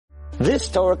This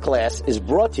Torah class is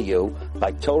brought to you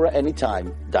by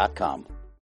TorahAnytime.com.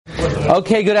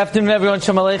 Okay, good afternoon everyone.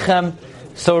 Shalom Aleichem.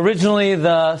 So originally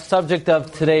the subject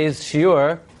of today's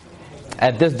shiur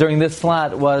during this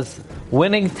slot was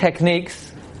winning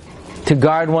techniques to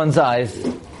guard one's eyes,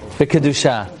 the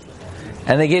Kedusha.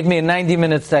 And they gave me a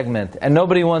 90-minute segment. And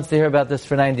nobody wants to hear about this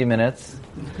for 90 minutes.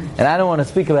 And I don't want to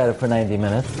speak about it for 90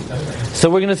 minutes. So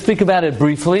we're going to speak about it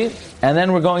briefly. And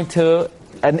then we're going to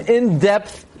an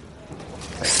in-depth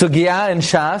sugya in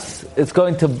Shas. It's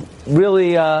going to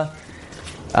really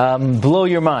blow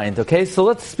your mind. Okay, so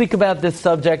let's speak about this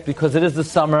subject because it is the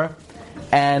summer.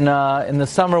 And in the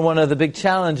summer, one of the big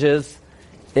challenges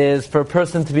is for a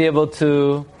person to be able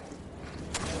to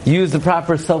use the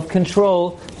proper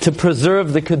self-control to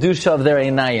preserve the kedusha of their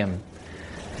einayim.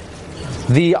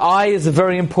 The eye is a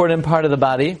very important part of the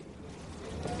body.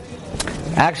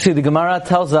 Actually, the Gemara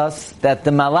tells us that the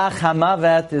malach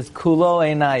hamavet is kulo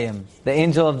einayim. The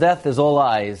angel of death is all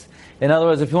eyes. In other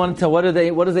words, if you want to tell what does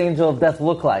the angel of death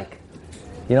look like?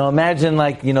 Imagine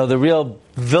the real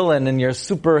villain in your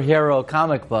superhero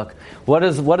comic book. What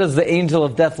does the angel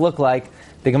of death look like?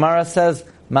 The Gemara says,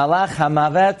 Malach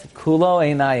hamavet kulo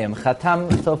einayim. Chatam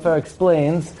Sofer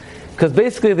explains, because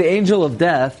basically the angel of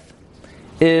death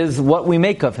is what we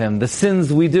make of him, the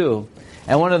sins we do.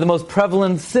 And one of the most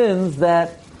prevalent sins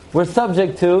that we're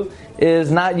subject to is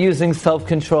not using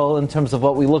self-control in terms of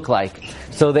what we look like.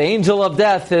 So the angel of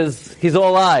death he's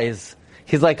all eyes.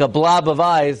 He's like a blob of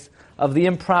eyes of the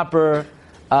improper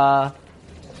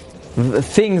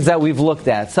things that we've looked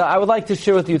at. So I would like to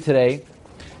share with you today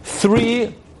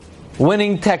 3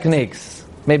 winning techniques,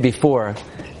 maybe 4,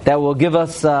 that will give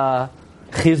us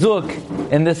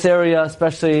chizuk in this area,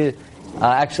 especially,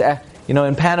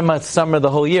 in Panama it's summer the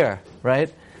whole year,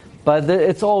 right? But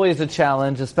it's always a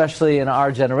challenge, especially in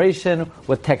our generation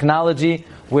with technology,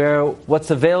 where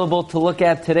what's available to look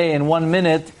at today in 1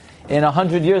 minute, in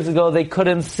 100 years ago, they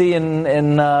couldn't see in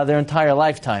their entire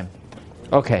lifetime.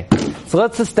 Okay, so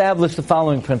let's establish the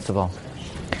following principle.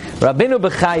 Rabbeinu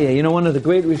B'chaya, one of the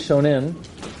great Rishonim.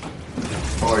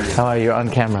 How are you? You're on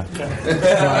camera.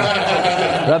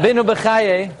 Rabbeinu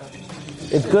B'chaya,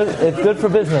 it's good for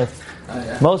business.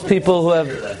 Most people who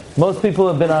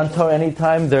have been on Torah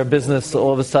anytime, their business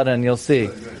all of a sudden you'll see.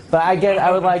 But I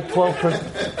would like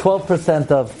 12%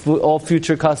 of all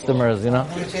future customers,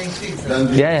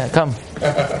 Yeah, come.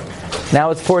 Now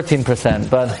it's 14%,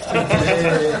 but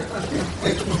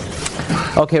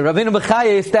okay. Rabbeinu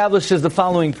B'chaya establishes the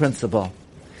following principle.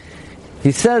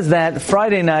 He says that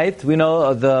Friday night, we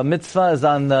know the mitzvah is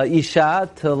on the Isha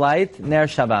to light Ner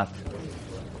Shabbat.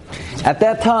 At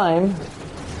that time,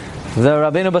 the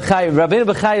Rabbeinu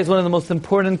B'chaya is one of the most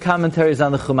important commentaries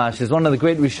on the Chumash. He's one of the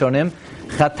great Rishonim.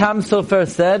 Chatam Sofer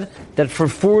said that for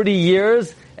 40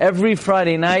 years, every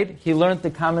Friday night, he learned the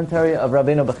commentary of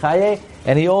Rabbeinu B'chaya,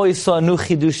 and he always saw new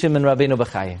chidushim in Rabbeinu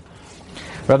B'chaya.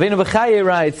 Rabbeinu B'chaya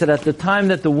writes that at the time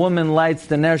that the woman lights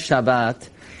the Ner Shabbat,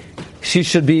 she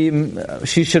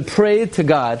should pray to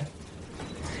God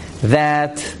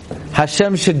that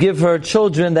Hashem should give her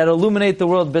children that illuminate the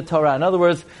world b'Torah. In other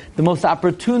words, the most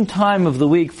opportune time of the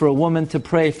week for a woman to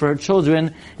pray for her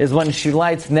children is when she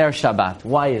lights Ner Shabbat.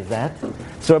 Why is that?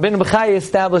 So Rabbeinu B'chaya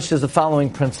establishes the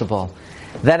following principle,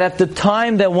 that at the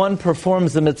time that one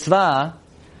performs the mitzvah,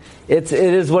 it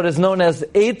is what is known as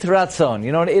Eit Ratzon.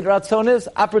 You know what Eit Ratzon is?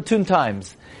 Opportune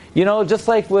times. Just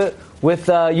like with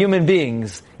human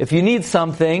beings. If you need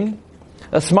something,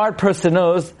 a smart person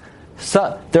knows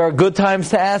there are good times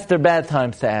to ask, there are bad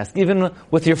times to ask. Even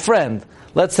with your friend.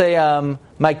 Let's say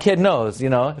my kid knows,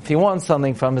 if he wants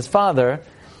something from his father,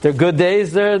 there are good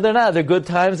days, they're not. They're good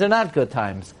times, they're not good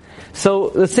times. So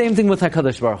the same thing with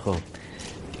HaKadosh Baruch Hu.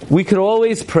 We could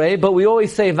always pray, but we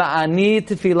always say, Va'ani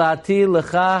tefilati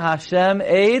lecha Hashem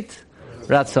eit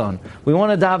Ratzon. We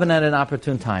want to daven at an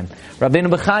opportune time. Rabbeinu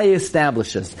B'chaya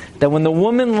establishes that when the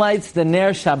woman lights the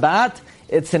Ner Shabbat,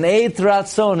 it's an Eit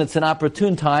Ratzon, it's an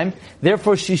opportune time.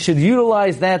 Therefore, she should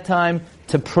utilize that time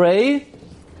to pray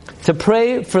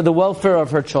for the welfare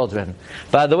of her children.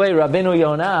 By the way, Rabbeinu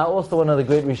Yonah, also one of the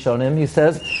great Rishonim, he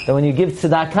says that when you give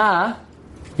tzedakah,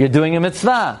 you're doing a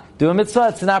mitzvah. Do a mitzvah,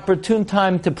 it's an opportune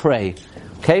time to pray.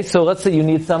 Okay, so let's say you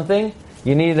need something.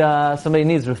 You need, somebody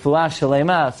needs refuah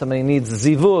shalema, somebody needs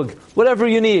zivug, whatever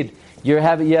you need. You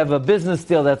have a business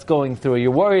deal that's going through,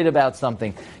 you're worried about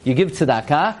something. You give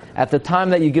tzedakah. At the time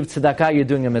that you give tzedakah, you're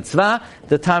doing a mitzvah.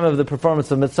 The time of the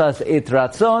performance of mitzvah is Eit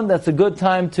Ratzon. That's a good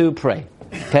time to pray.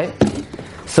 Okay?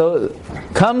 So,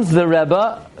 comes the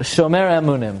Rebbe, Shomer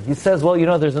Emunim. He says,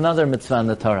 there's another mitzvah in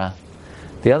the Torah.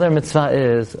 The other mitzvah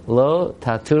is, Lo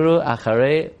taturu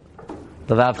acharei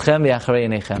levavchem v'acharei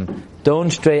einechem.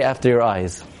 don't stray after your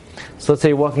eyes. So let's say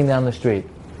you're walking down the street,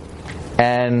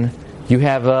 and you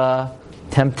have a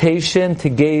temptation to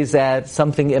gaze at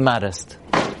something immodest.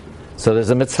 So there's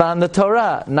a mitzvah in the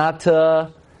Torah not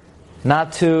to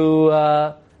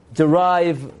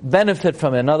derive benefit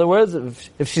from it. In other words,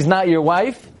 if she's not your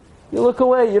wife, you look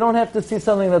away. You don't have to see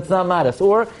something that's not modest.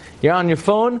 Or you're on your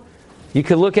phone, you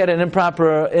could look at an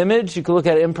improper image, you could look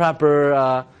at an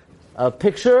improper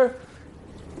picture.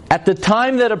 At the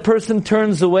time that a person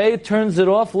turns away, turns it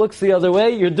off, looks the other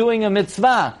way, you're doing a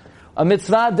mitzvah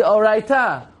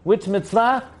d'oraita. Which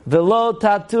mitzvah? V'lo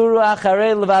taturu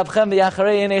acharei levavchem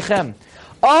v'yacharei einechem.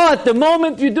 Oh, at the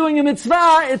moment you're doing a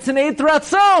mitzvah, it's an eit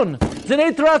ratzon. It's an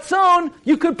eit ratzon.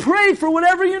 You could pray for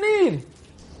whatever you need.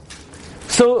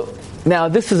 So, now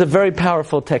this is a very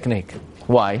powerful technique.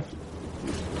 Why?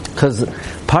 Because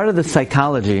part of the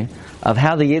psychology of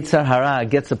how the Yetzer Hara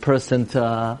gets a person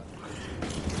to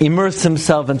immerse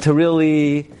himself and to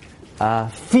really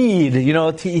feed,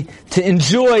 to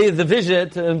enjoy the vision,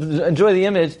 to enjoy the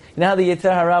image. You know how the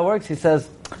Yetzer Hara works? He says,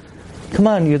 come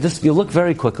on, you look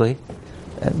very quickly,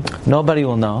 and nobody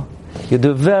will know. You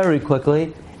do it very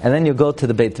quickly, and then you go to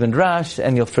the Beit Midrash,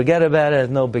 and you'll forget about it,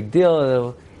 no big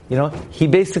deal. He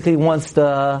basically wants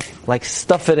to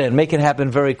stuff it in, make it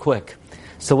happen very quick.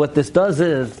 So what this does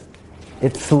is,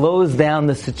 it slows down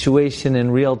the situation in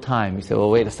real time. You say,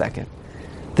 well, wait a second.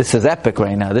 This is epic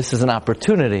right now. This is an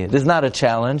opportunity. This is not a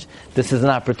challenge. This is an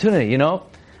opportunity.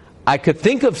 I could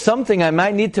think of something I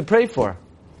might need to pray for.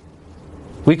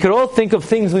 We could all think of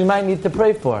things we might need to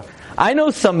pray for. I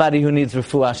know somebody who needs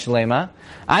refuah shlema.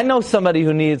 I know somebody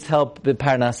who needs help with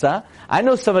parnasa. I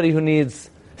know somebody who needs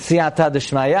siyata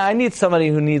d'shmaya. I need somebody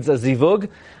who needs a zivug.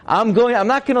 I'm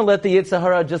not going to let the Yetzer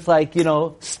Hara just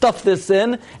stuff this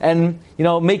in and,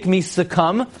 make me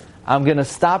succumb. I'm going to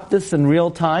stop this in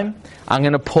real time. I'm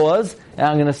going to pause and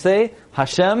I'm going to say,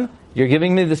 Hashem, you're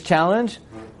giving me this challenge.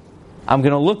 I'm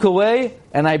going to look away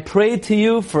and I pray to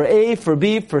you for A, for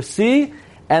B, for C.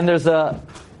 And there's a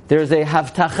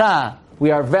havtacha.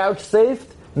 We are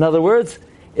vouchsafed. In other words,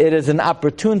 it is an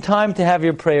opportune time to have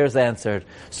your prayers answered.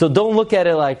 So don't look at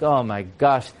it like, oh my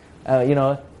gosh,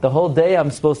 the whole day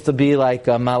I'm supposed to be like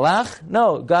a malach.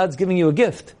 No, God's giving you a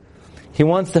gift. He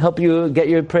wants to help you get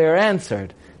your prayer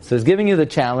answered. So He's giving you the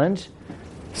challenge,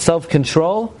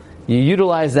 self-control. You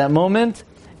utilize that moment,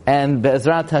 and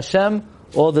Be'ezrat Hashem,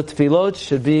 all the tefillot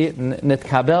should be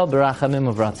nitkabel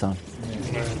berachamim uvratzon.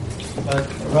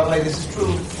 Rabbi, this is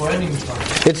true for any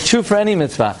mitzvah. It's true for any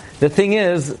mitzvah. The thing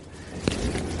is,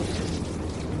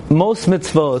 most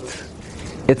mitzvot,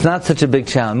 it's not such a big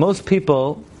challenge. Most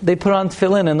people, they put on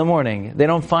tefillin in the morning. They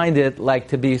don't find it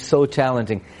to be so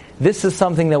challenging. This is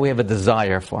something that we have a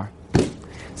desire for.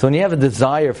 So when you have a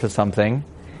desire for something,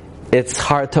 it's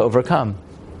hard to overcome.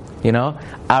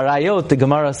 Arayot, the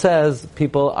Gemara says,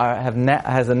 people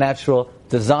has a natural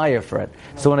desire for it.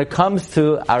 So when it comes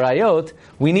to arayot,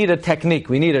 we need a technique,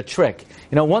 we need a trick.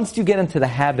 Once you get into the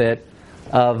habit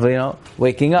of,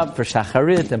 waking up for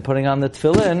shacharit and putting on the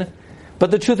tefillin, but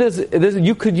the truth is,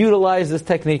 you could utilize this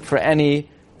technique for any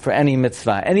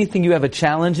mitzvah. Anything you have a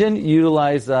challenge in,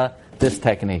 utilize this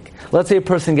technique. Let's say a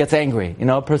person gets angry.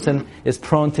 A person is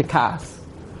prone to kas.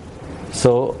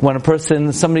 So when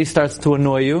somebody starts to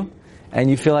annoy you, and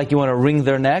you feel like you want to wring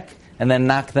their neck and then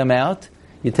knock them out,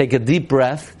 you take a deep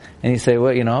breath and you say,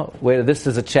 well, wait, this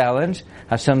is a challenge.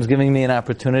 Hashem's giving me an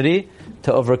opportunity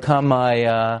to overcome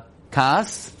my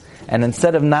kas, and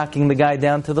instead of knocking the guy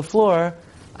down to the floor,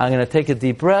 I'm going to take a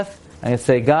deep breath. I'm going to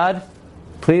say, God,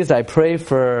 please, I pray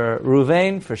for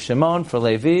Ruvain, for Shimon, for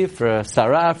Levi, for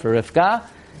Sarah, for Rivka,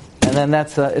 and then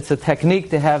it's a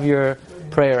technique to have your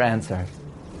prayer answered.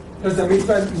 There's a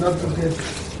mitzvah not to get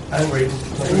angry.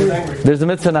 There's a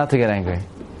mitzvah not to get angry.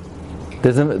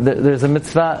 There's a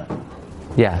mitzvah,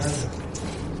 yes.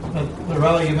 But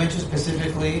Rabbi, you mentioned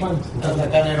specifically the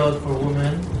Lakanirot for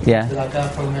women, yeah. the Lakan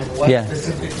for men. What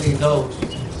specifically those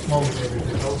moments?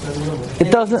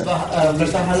 It doesn't.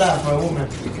 There's a halal for a woman.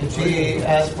 If she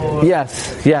asks for...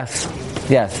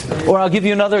 Yes. Or I'll give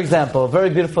you another example, a very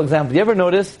beautiful example. You ever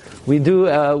notice,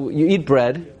 you eat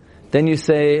bread, then you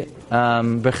say,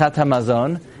 Birchat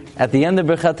HaMazon. At the end of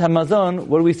Birchat HaMazon,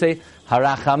 what do we say?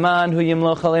 Harachaman hu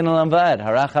yimloch aleinu lamvad.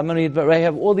 Harachaman hu yitbar. We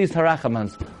have all these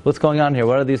harachamans. What's going on here?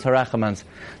 What are these harachamans?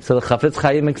 So the Chafetz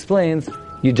Chaim explains,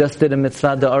 you just did a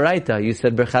mitzvah d'oraita. You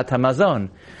said Birchat HaMazon.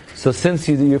 So since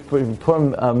you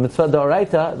performed mitzvah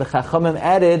d'oraita, the Chachamim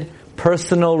added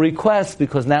personal requests,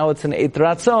 because now it's an eit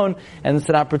ratzon, and it's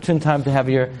an opportune time to have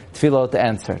your tefillot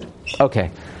answered. Okay.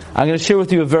 I'm going to share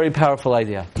with you a very powerful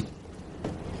idea.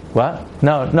 What?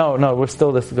 No, we're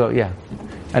still, let's go, yeah.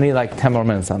 I need like 10 more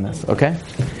minutes on this, okay?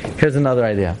 Here's another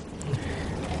idea.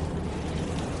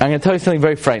 I'm going to tell you something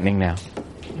very frightening now.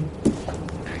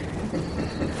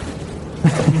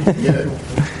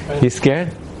 You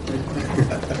scared?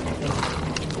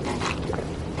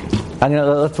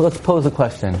 Let's pose a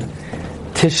question.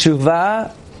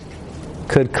 Teshuvah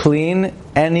could clean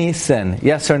any sin.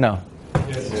 Yes or no?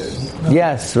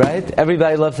 Yes, right?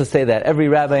 Everybody loves to say that. Every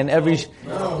rabbi and every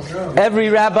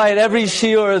rabbi at every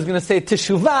shiur is going to say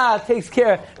Teshuvah takes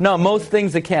care. No, most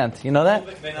things it can't. You know that?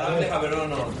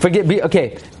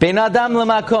 Okay. Bein adam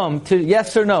lemakom.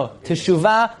 Yes or no?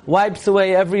 Teshuvah wipes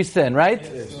away every sin, right?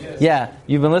 Yes. Yeah.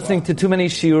 You've been listening to too many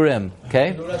shiurim.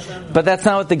 Okay? But that's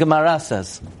not what the Gemara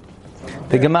says.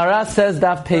 The Gemara says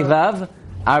Daf Peivav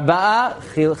Arba'a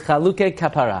Chaluke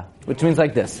Kapara, which means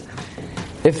like this.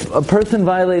 If a person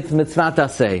violates mitzvah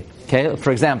taseh, okay,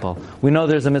 for example, we know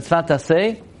there's a mitzvah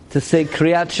taseh to say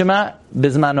Kriyat Shema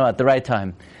bizmano at the right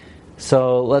time.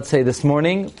 So let's say this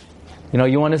morning,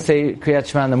 you want to say Kriyat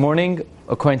Shema in the morning.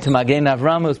 According to Magen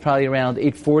Avram, it was probably around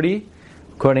 8:40.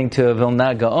 According to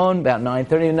Vilna Gaon, about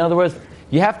 9:30. In other words,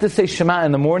 you have to say Shema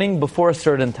in the morning before a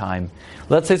certain time.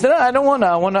 Let's say, I don't want to.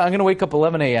 I'm going to wake up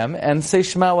 11 a.m. and say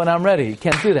Shema when I'm ready. You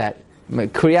can't do that.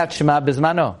 Kriyat Shema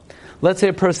bizmano. Let's say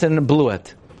a person blew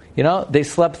it. They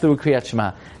slept through Kriyat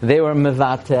Shema. They were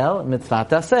mevatel mitzvah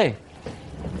taseh.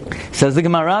 Says the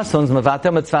Gemara, someone's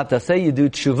mevatel mitzvah taseh, you do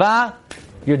tshuva,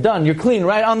 you're done, you're clean,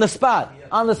 right on the spot.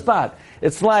 On the spot.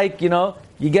 It's like, you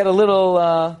get a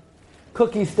little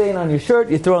cookie stain on your shirt,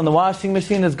 you throw it in the washing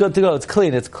machine, it's good to go, it's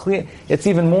clean. It's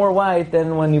even more white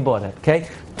than when you bought it, okay?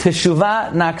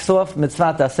 Teshuvah knocks off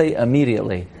mitzvah taseh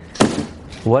immediately.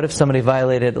 What if somebody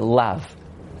violated lav?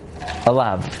 A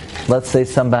lav. Let's say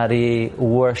somebody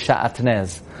wore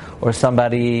sha'atnez, or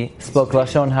somebody spoke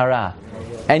lashon hara,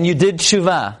 and you did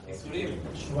tshuva.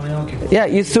 Yeah,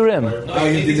 yisurim.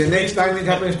 The next time it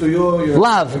happens to you,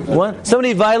 lav.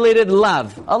 Somebody violated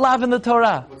lav. A lav in the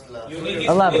Torah.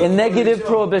 A lav. A negative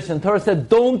prohibition. Torah said,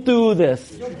 don't do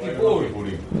this.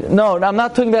 No, I'm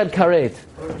not talking about karet.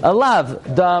 A lav.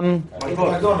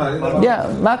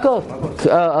 Makot.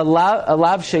 A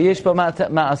lav sheyesh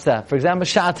b'ma'aseh. For example,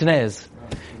 sha'atnez.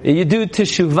 You do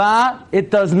teshuvah, it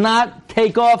does not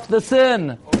take off the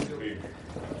sin.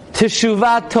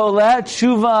 Teshuvah tolet,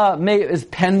 tshuva is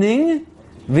pending.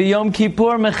 V'yom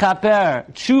kippur mechaper.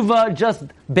 Tshuva just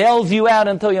bails you out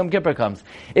until Yom Kippur comes.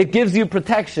 It gives you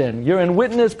protection. You're in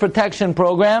witness protection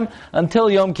program until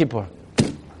Yom Kippur.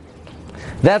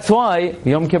 That's why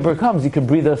Yom Kippur comes. You can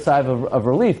breathe a sigh of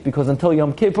relief, because until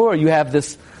Yom Kippur you have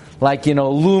this,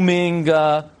 looming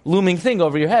thing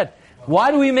over your head.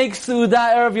 Why do we make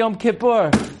Su'udah Erev Yom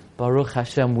Kippur? Baruch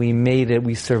Hashem, we made it.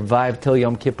 We survived till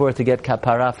Yom Kippur to get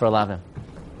kapara for Lavim.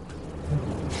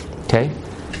 Okay?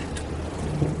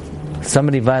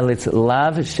 Somebody violates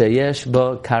Lav Sheyesh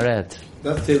Bo Karet.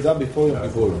 That's Su'udah before Yom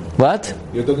Kippur. What?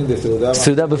 You're talking the Su'udah.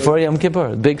 Su'udah before Yom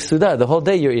Kippur. Big Su'udah. The whole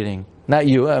day you're eating. Not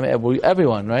you,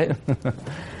 everyone, right?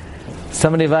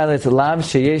 Somebody violates Lav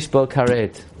Sheyesh Bo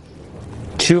Karet.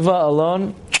 Tshuva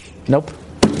alone? Nope.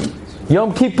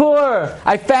 Yom Kippur!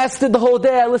 I fasted the whole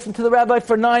day. I listened to the rabbi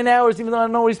for 9 hours, even though I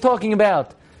don't know what he's talking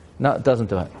about. No, it doesn't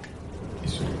do it.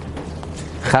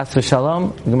 Chas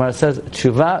v'shalom, Gemara says,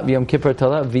 Tshuva v'Yom Kippur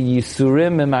Tolah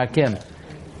v'yisurim memarkim.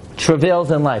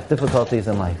 Travails in life, difficulties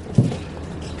in life.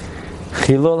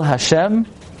 Chilul Hashem,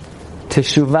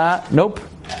 Teshuvah, nope.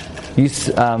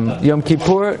 Yom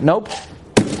Kippur, nope.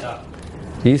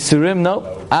 Yisurim, nope.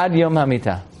 Ad Yom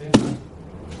HaMitah.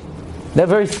 They're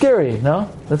very scary, no?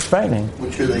 That's frightening.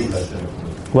 Which are they?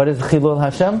 What is Chilul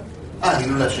Hashem?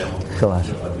 Chilul Hashem. Chilul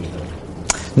Hashem.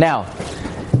 Now,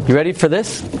 you ready for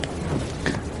this?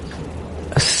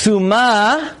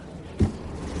 Suma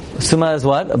is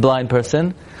what? A blind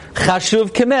person.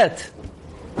 Chashuv Kemet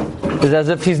is as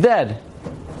if he's dead.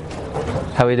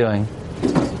 How are we doing?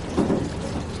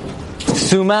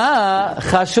 Suma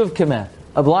Chashuv Kemet.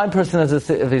 A blind person is as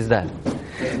if he's dead.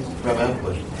 Rabbi, I have a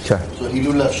question. Sure. So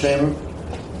Hilul Hashem,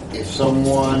 if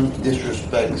someone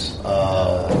disrespects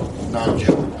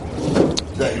non-Jew,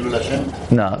 is that Hilul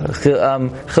Hashem? No.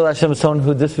 Chilul Hashem is someone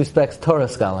who disrespects Torah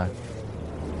scholar.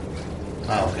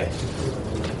 Okay.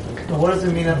 So what does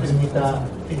it mean after Mita?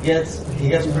 He gets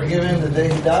forgiven the day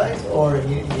he dies, or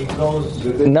he goes...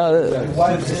 No. He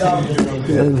wipes it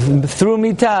out. Through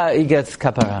Mita, he gets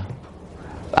kapara.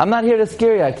 I'm not here to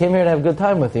scare you. I came here to have a good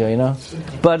time with you,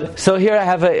 But so here I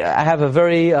have a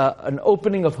very an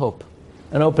opening of hope,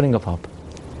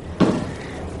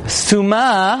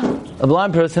 Suma, a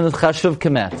blind person, is chashuv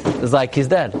kemet. It's like he's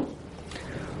dead.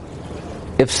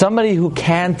 If somebody who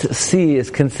can't see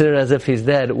is considered as if he's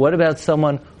dead, what about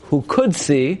someone who could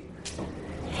see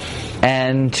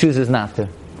and chooses not to.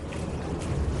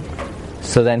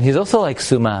 So then he's also like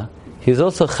Suma. He's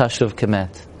also Chashuv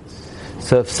Kemet.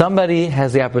 So if somebody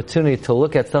has the opportunity to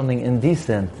look at something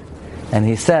indecent, and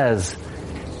he says,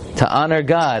 to honor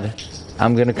God,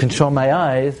 I'm going to control my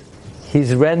eyes,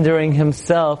 he's rendering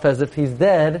himself as if he's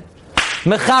dead.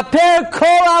 Mechaper kol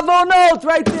avonot,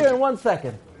 right there in 1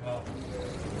 second.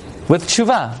 With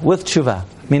tshuva.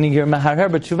 Meaning you're maharer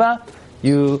b'tshuva,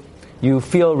 you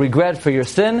feel regret for your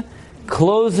sin.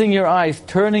 Closing your eyes,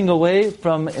 turning away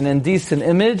from an indecent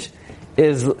image,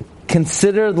 is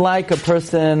considered like a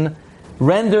person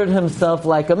rendered himself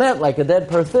like a met, like a dead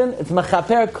person. It's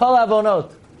mechaper kol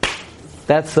avonot.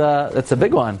 That's a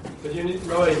big one. But you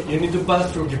need to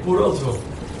pass through Kippur also.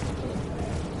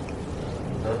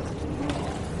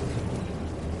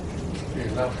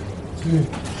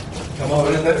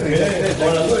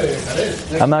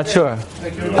 I'm not sure.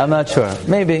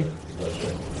 Maybe,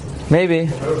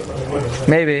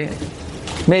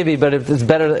 but if it's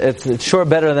better, it's sure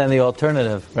better than the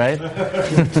alternative, right?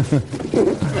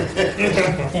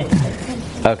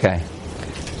 Okay.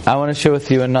 I want to share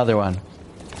with you another one.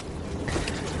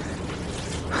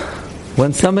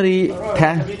 When somebody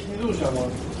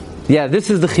this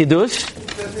is the chidush.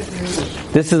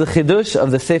 This is the chidush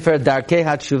of the Sefer Darkei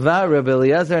HaTshuva, Rabbi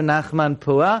Eliezer Nachman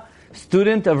Pua,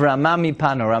 student of Ramami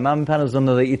Pano. Ramami Pano is one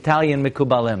of the Italian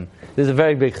Mikubalim. This is a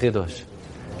very big chidush.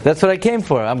 That's what I came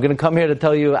for. I'm going to come here to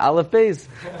tell you Aleph Beis.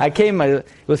 It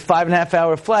was 5.5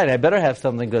 hour flight. I better have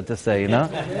something good to say, you know?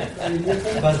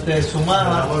 But the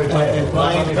Suma, a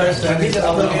blind person,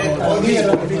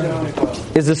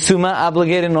 is a Suma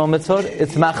obligated in all mitzvot?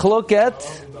 It's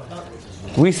machloket.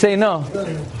 We say no.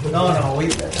 No.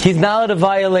 He's not allowed to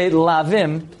violate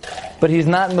lavim, but he's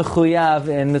not mechuyav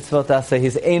in mitzvot aseh.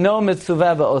 He's eino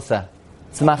mitzvah ba'osa.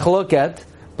 It's machloket,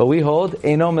 but we hold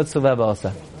eino mitzvah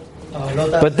ba'osa.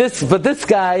 But this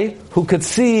guy who could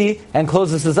see and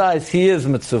closes his eyes, he is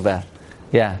mitzvah.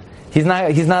 Yeah, he's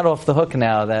not off the hook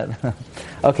now. That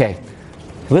okay.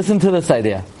 Listen to this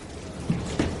idea.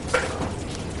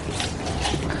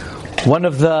 One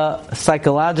of the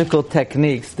psychological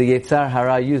techniques the Yetzar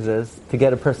Hara uses to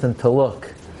get a person to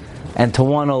look, and to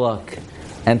want to look,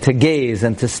 and to gaze,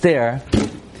 and to stare,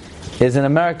 is in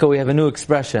America we have a new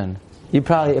expression. It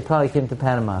probably came to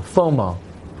Panama. FOMO.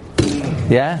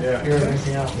 Yeah?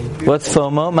 What's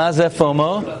FOMO? Mazeh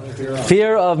FOMO?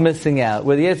 Fear of missing out.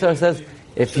 Where the Yetzar says,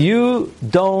 if you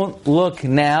don't look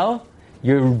now,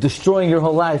 you're destroying your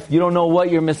whole life. You don't know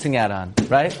what you're missing out on.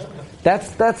 Right?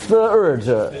 That's the urge,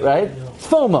 right?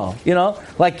 FOMO,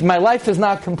 like my life is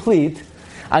not complete.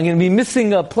 I'm going to be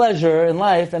missing a pleasure in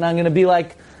life, and I'm going to be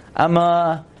like, I'm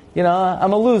a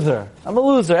loser. I'm a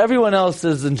loser. Everyone else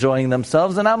is enjoying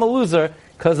themselves, and I'm a loser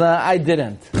because I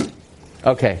didn't.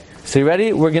 Okay, so you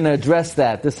ready? We're going to address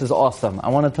that. This is awesome. I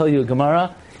want to tell you a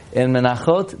Gemara in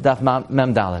Menachot, Daf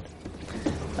Mem Dalet.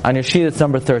 On your sheet, it's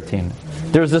number 13.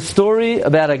 There's a story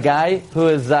about a guy who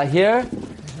is Zahir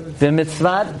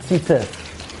b'mitzvat tzitzit.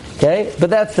 Okay? But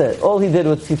that's it. All he did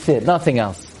was tzitzit. Nothing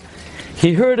else.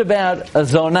 He heard about a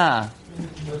zonah,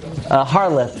 a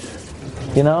harlot,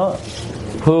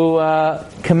 who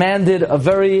commanded a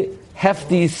very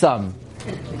hefty sum.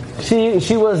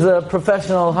 She was a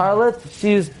professional harlot.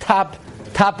 She's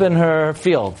top in her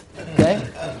field. Okay?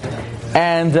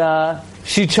 And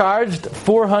she charged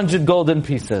 400 golden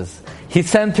pieces. He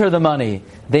sent her the money.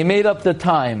 They made up the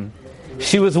time.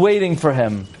 She was waiting for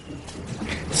him.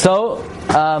 So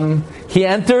he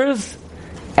enters,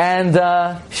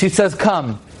 and she says,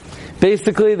 "Come."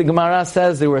 Basically, the Gemara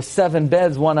says there were 7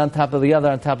 beds, one on top of the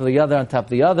other, on top of the other, on top of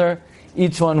the other.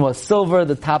 Each one was silver,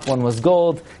 the top one was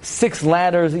gold. 6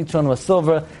 ladders, each one was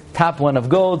silver, top one of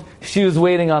gold. She was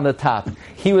waiting on the top.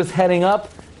 He was heading up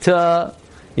to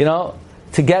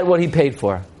get what he paid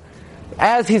for.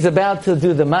 As he's about to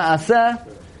do the ma'aseh,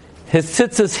 his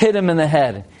tzitzis hit him in the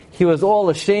head. He was all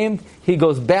ashamed. He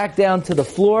goes back down to the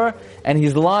floor, and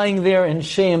he's lying there in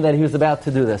shame that he was about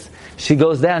to do this. She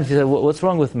goes down. She said, "What's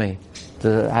wrong with me?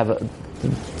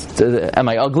 Am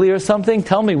I ugly or something?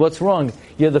 Tell me what's wrong.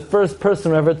 You're the first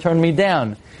person who ever turned me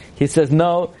down." He says,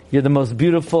 "No, you're the most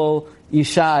beautiful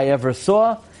Isha I ever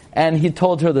saw." And he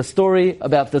told her the story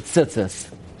about the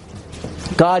tzitzis.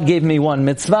 God gave me one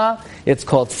mitzvah. It's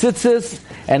called tzitzis,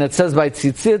 and it says by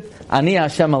tzitzit, "Ani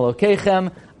Hashem Elokeichem."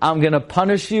 I'm going to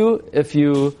punish you if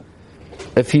you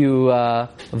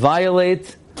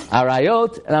violate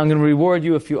arayot, and I'm going to reward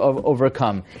you if you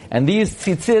overcome. And these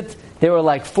tzitzit, they were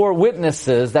like 4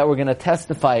 witnesses that were going to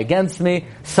testify against me,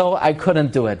 so I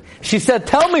couldn't do it. She said,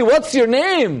 "Tell me, what's your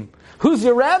name? Who's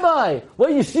your rabbi? What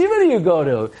yeshiva do you go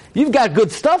to? You've got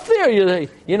good stuff there,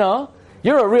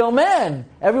 You're a real man.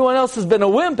 Everyone else has been a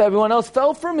wimp. Everyone else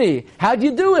fell for me. How'd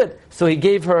you do it? So he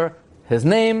gave her his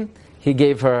name. He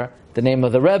gave her the name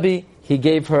of the Rebbe. He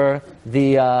gave her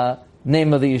the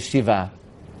name of the yeshiva.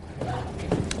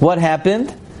 What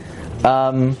happened?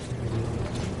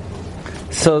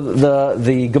 So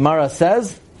the Gemara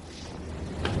says,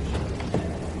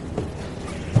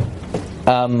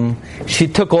 she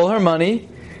took all her money.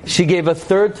 She gave a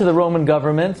third to the Roman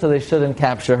government, so they shouldn't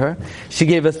capture her. She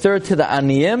gave a third to the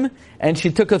Aniyim, and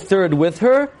she took a third with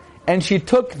her, and she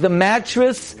took the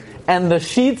mattress and the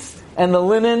sheets and the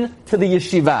linen to the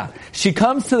yeshiva. She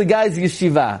comes to the guy's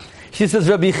yeshiva. She says,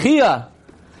 Rabbi Chia,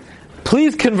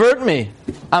 please convert me.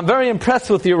 I'm very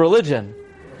impressed with your religion.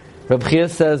 Rabbi Chia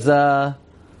says,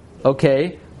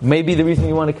 okay, maybe the reason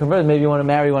you want to convert is maybe you want to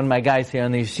marry one of my guys here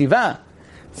in the yeshiva.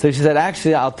 So she said,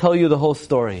 actually, I'll tell you the whole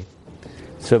story.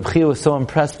 So Rabbi Chia was so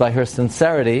impressed by her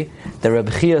sincerity that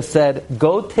Rabbi Chia said,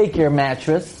 go take your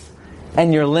mattress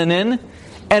and your linen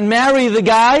and marry the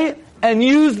guy and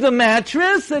use the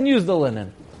mattress and use the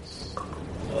linen.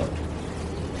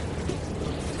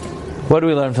 What do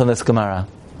we learn from this Gemara?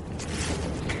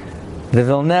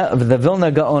 The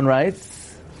Vilna Gaon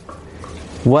writes,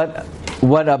 what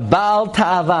a Baal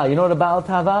Ta'ava, you know what a Baal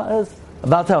Ta'ava is? A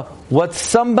Baal Ta'ava. What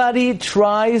somebody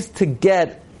tries to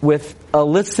get with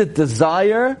illicit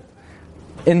desire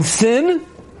in sin,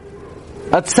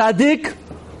 a tzaddik,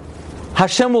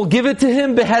 Hashem will give it to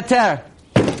him beheter.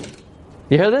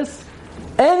 You hear this?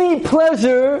 Any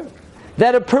pleasure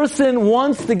that a person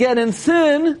wants to get in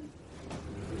sin,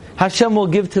 Hashem will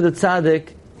give to the tzaddik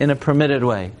in a permitted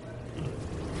way.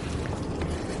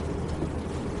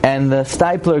 And the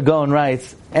Stipler Gaon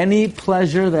writes, any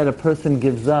pleasure that a person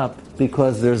gives up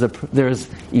because there's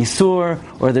isur,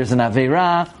 or there's an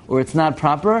aveira, or it's not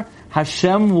proper,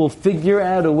 Hashem will figure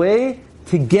out a way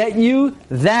to get you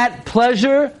that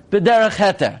pleasure b'derech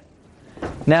heter.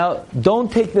 Now,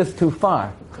 don't take this too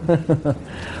far.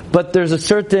 But there's a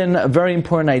certain very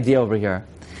important idea over here.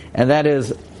 And that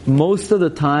is, most of the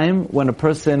time when a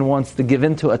person wants to give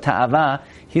into a ta'ava,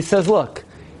 he says, look,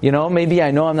 maybe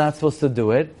I know I'm not supposed to do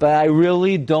it, but I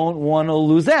really don't want to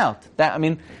lose out.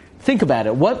 Think about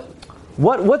it.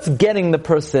 What's getting the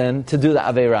person to do the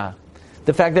aveira?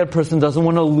 The fact that a person doesn't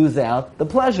want to lose out the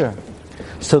pleasure.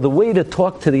 So the way to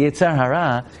talk to the Yetzer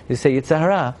Hara is say, Yetzer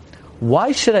Hara,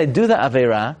 why should I do the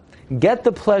aveira, get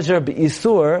the pleasure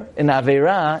b'isur, in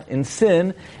aveira, in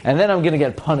sin, and then I'm going to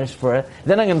get punished for it,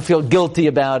 then I'm going to feel guilty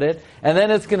about it, and then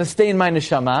it's going to stay in my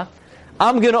neshama.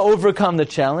 I'm going to overcome the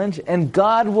challenge, and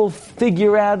God will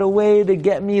figure out a way to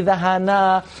get me the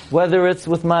hana, whether it's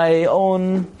with my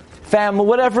own family,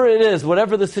 whatever it is,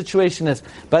 whatever the situation is.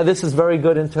 But this is very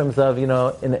good in terms of,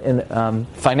 in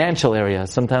financial area.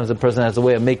 Sometimes a person has a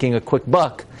way of making a quick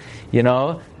buck,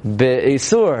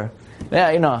 be'isur.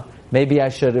 Yeah, maybe I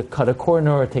should cut a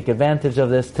corner or take advantage of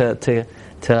this to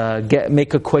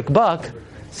make a quick buck.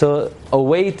 So a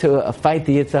way to fight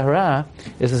the Yetzer Hara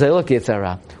is to say, look, Yetzer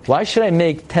Hara, why should I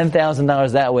make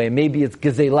 $10,000 that way? Maybe it's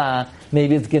gezelah,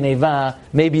 maybe it's geneva,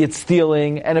 maybe it's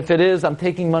stealing, and if it is, I'm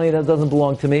taking money that doesn't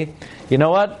belong to me. You know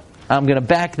what? I'm going to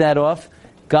back that off.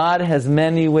 God has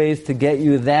many ways to get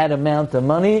you that amount of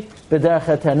money.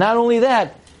 Not only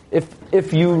that,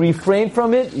 if you refrain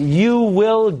from it, you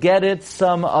will get it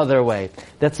some other way.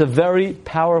 That's a very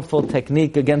powerful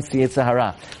technique against the Yetzer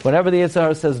Hara. Whenever the Yetzer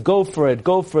Hara says, go for it,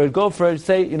 go for it, go for it,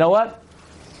 say, you know what?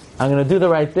 I'm going to do the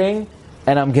right thing,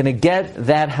 and I'm going to get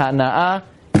that hana'ah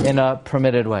in a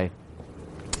permitted way.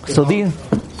 So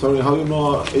Sorry, how you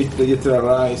know if the Yetzer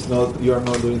Hara is not, you are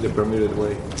not doing the permitted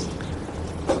way?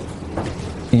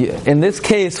 In this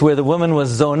case, where the woman was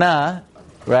zonah,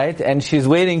 right, and she's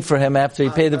waiting for him after he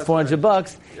paid the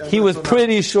 $400, he was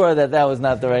pretty sure that was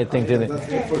not the right thing to do.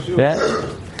 Yeah?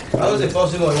 How is it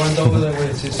possible I went over there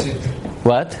with tzitzit?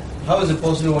 What? How is it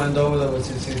possible I went over there with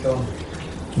tzitzit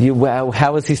on?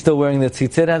 How was he still wearing the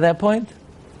tzitzit at that point?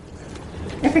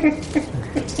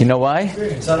 You know why?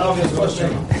 It's an obvious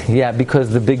question. Yeah, because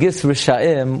the biggest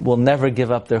Risha'im will never give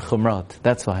up their chumrot.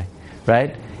 That's why,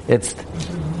 right? It's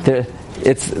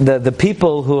the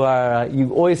people who are.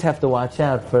 You always have to watch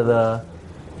out for the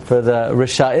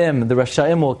Risha'im. The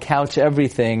Risha'im will couch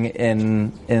everything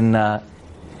in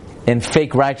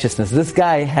fake righteousness. This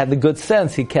guy had the good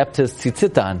sense; he kept his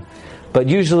tzitzit on. But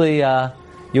usually,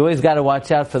 you always got to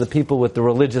watch out for the people with the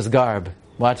religious garb.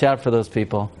 Watch out for those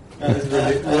people.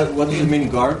 What does it mean,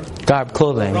 garb? Garb,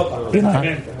 clothing.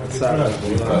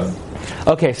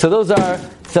 Okay, so those are.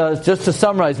 So just to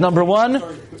summarize, number one.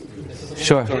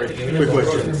 Sure. Sorry, quick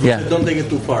question. Yeah. Don't take it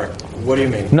too far. What do you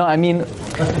mean? No, I mean,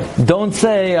 don't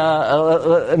say,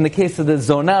 in the case of the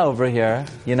zonah over here,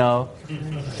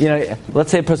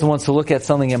 let's say a person wants to look at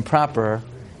something improper,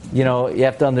 you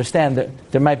have to understand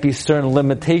that there might be certain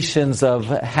limitations of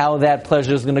how that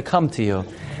pleasure is going to come to you.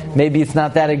 Maybe it's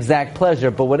not that exact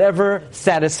pleasure, but whatever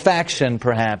satisfaction,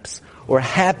 perhaps, or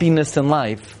happiness in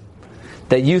life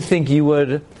that you think you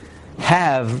would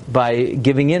have by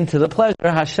giving in to the pleasure,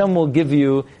 Hashem will give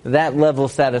you that level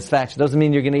of satisfaction. Doesn't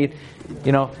mean you're going to eat,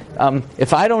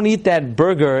 if I don't eat that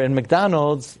burger in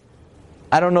McDonald's,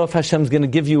 I don't know if Hashem's going to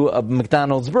give you a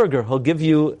McDonald's burger. He'll give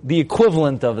you the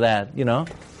equivalent of that, You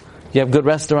have good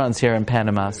restaurants here in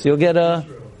Panama, so you'll get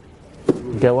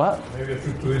get what? Maybe a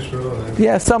trip to Israel.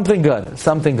 Yeah, something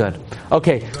good.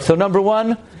 Okay, so number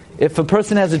one, if a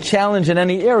person has a challenge in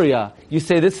any area, you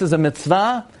say this is a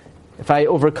mitzvah. If I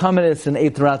overcome it, it's an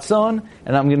eit ratzon,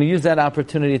 and I'm going to use that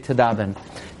opportunity to daven.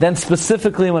 Then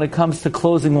specifically when it comes to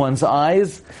closing one's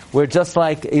eyes, where just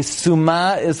like a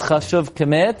sumah is chashuv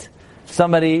kemet,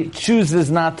 somebody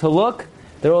chooses not to look,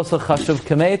 they're also chashuv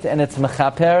kemet, and it's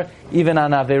mechaper, even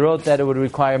on averot that it would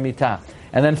require mitah.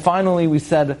 And then finally we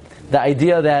said the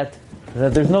idea that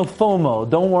there's no FOMO,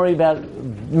 don't worry about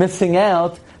missing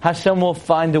out, Hashem will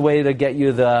find a way to get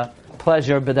you the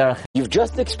pleasure. You've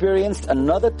just experienced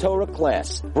another Torah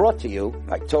class brought to you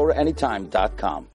by TorahAnytime.com.